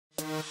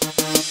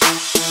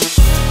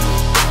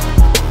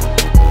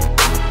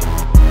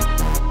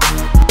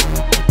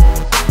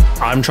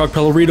I'm Chuck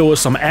Pellerito with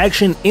some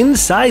action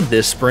inside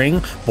this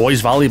spring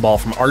boys volleyball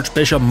from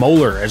Archbishop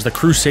Moeller as the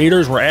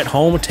Crusaders were at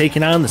home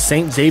taking on the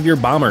St. Xavier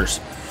Bombers.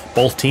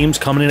 Both teams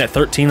coming in at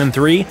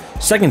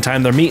 13-3. Second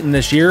time they're meeting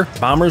this year.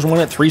 Bombers won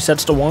it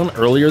 3-1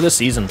 earlier this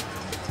season.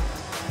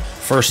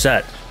 First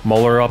set,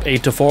 Moeller up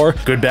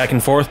 8-4. Good back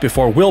and forth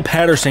before Will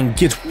Patterson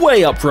gets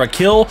way up for a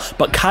kill,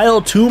 but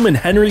Kyle Toom and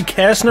Henry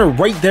Kastner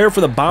right there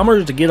for the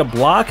Bombers to get a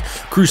block.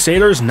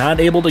 Crusaders not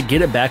able to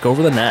get it back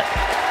over the net.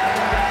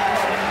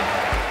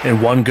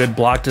 And one good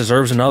block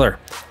deserves another.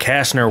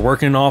 Kastner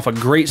working off a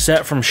great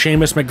set from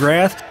Seamus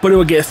McGrath, but it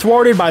would get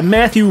thwarted by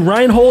Matthew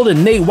Reinhold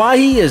and Nate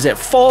Wahi as it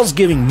falls,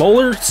 giving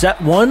Moeller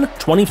set 1,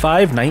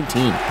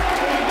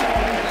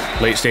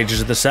 25-19. Late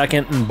stages of the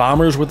second, and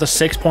Bombers with a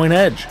 6-point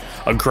edge.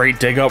 A great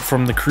dig up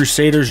from the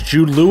Crusaders'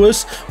 Jude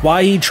Lewis.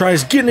 Wahi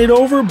tries getting it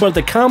over, but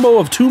the combo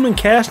of Toom and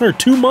Kastner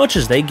too much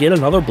as they get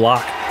another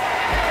block.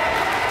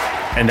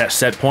 And at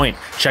set point,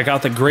 check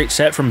out the great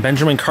set from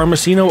Benjamin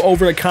Carmesino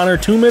over to Connor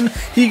Tooman.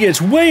 He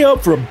gets way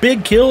up for a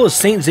big kill as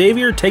St.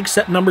 Xavier takes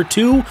set number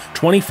 2,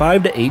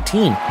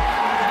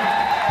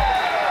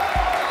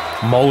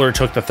 25-18. Moeller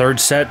took the third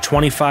set,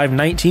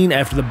 25-19,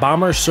 after the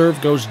Bombers' serve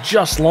goes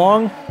just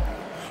long.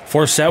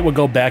 Fourth set would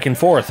go back and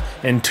forth,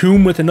 and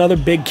Toom with another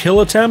big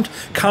kill attempt.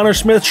 Connor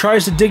Smith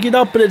tries to dig it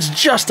up, but it's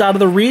just out of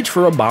the reach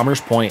for a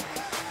Bombers point.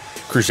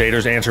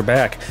 Crusaders answer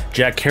back.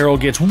 Jack Carroll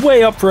gets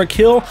way up for a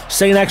kill.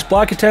 St. X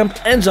block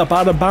attempt ends up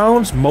out of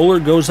bounds.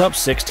 Moeller goes up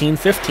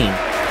 16-15.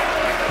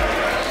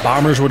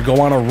 Bombers would go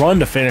on a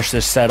run to finish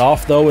this set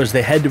off, though, as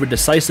they head to a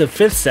decisive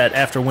fifth set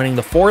after winning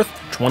the fourth,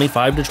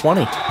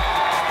 25-20.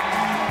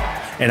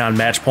 And on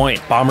match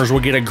point, Bombers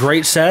will get a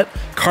great set.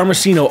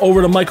 Carmesino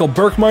over to Michael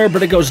Berkmeyer,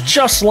 but it goes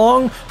just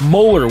long.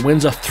 Moeller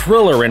wins a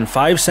thriller in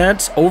 5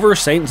 sets over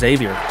St.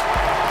 Xavier.